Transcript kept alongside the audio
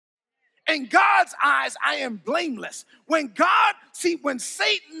In God's eyes, I am blameless. When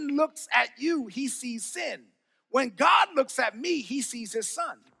Satan looks at you, he sees sin. When God looks at me, he sees his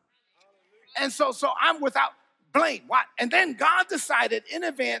son. And so I'm without blame. Why? And then God decided in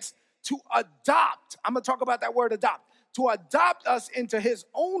advance to adopt. I'm going to talk about that word adopt. To adopt us into his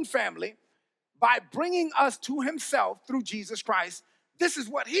own family by bringing us to himself through Jesus Christ. This is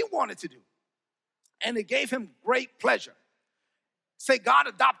what he wanted to do. And it gave him great pleasure. Say, God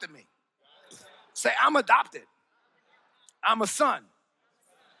adopted me. Say, I'm adopted. I'm a son.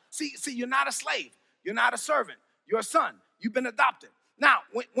 See, you're not a slave. You're not a servant. You're a son. You've been adopted. Now,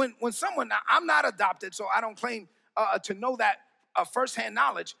 when someone, now I'm not adopted, so I don't claim to know that firsthand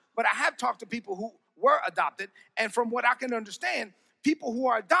knowledge, but I have talked to people who were adopted, and from what I can understand, people who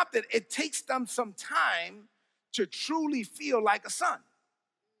are adopted, it takes them some time to truly feel like a son.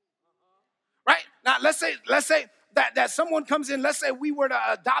 Right? Now, let's say that someone comes in, let's say we were to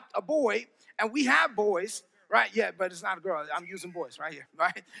adopt a boy, and we have boys, right? Yeah, but it's not a girl. I'm using boys right here,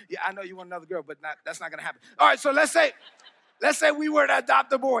 right? Yeah, I know you want another girl, but that's not going to happen. All right, so let's say we were to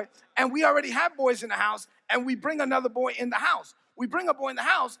adopt a boy, and we already have boys in the house, and we bring another boy in the house. We bring a boy in the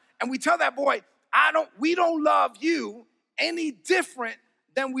house, and we tell that boy, we don't love you any different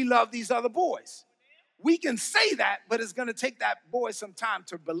than we love these other boys. We can say that, but it's going to take that boy some time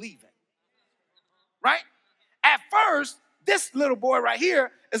to believe it. Right? At first, this little boy right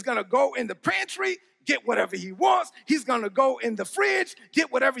here is going to go in the pantry, get whatever he wants. He's going to go in the fridge,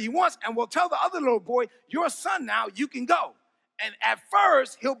 get whatever he wants, and we'll tell the other little boy, you're a son now, you can go. And at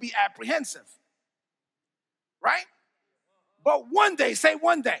first, he'll be apprehensive. Right? But one day, say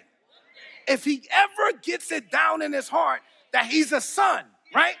one day, if he ever gets it down in his heart that he's a son,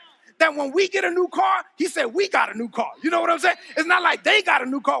 right? That when we get a new car, he said, we got a new car. You know what I'm saying? It's not like they got a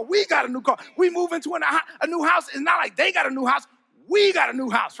new car, we got a new car. We move into a new house. It's not like they got a new house, we got a new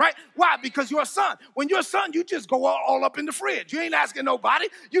house, right? Why? Because you're a son. When you're a son, you just go all up in the fridge. You ain't asking nobody.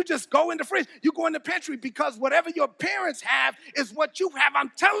 You just go in the fridge. You go in the pantry because whatever your parents have is what you have.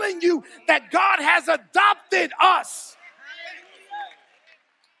 I'm telling you that God has adopted us.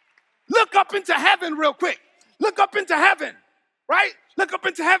 Look up into heaven real quick. Look up into heaven, right? Look up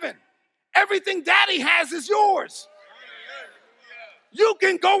into heaven. Everything daddy has is yours. You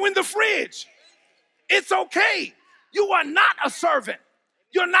can go in the fridge. It's okay. You are not a servant.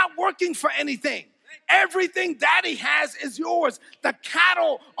 You're not working for anything. Everything daddy has is yours. The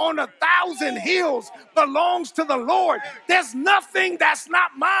cattle on 1,000 hills belongs to the Lord. There's nothing that's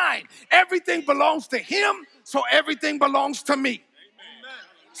not mine. Everything belongs to him, so everything belongs to me.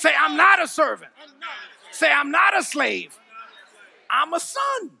 Say, I'm not a servant. Say, I'm not a slave. I'm a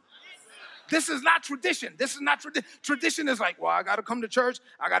son. This is not tradition. This is not tradition. Tradition is like, well, I got to come to church.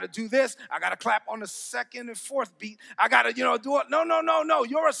 I got to do this. I got to clap on the second and fourth beat. I got to, do it. No.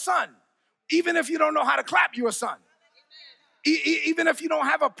 You're a son. Even if you don't know how to clap, you're a son. Even if you don't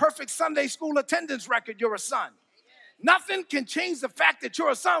have a perfect Sunday school attendance record, you're a son. Nothing can change the fact that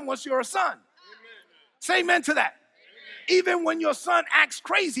you're a son once you're a son. Say amen to that. Even when your son acts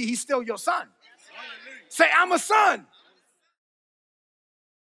crazy, he's still your son. Say, I'm a son.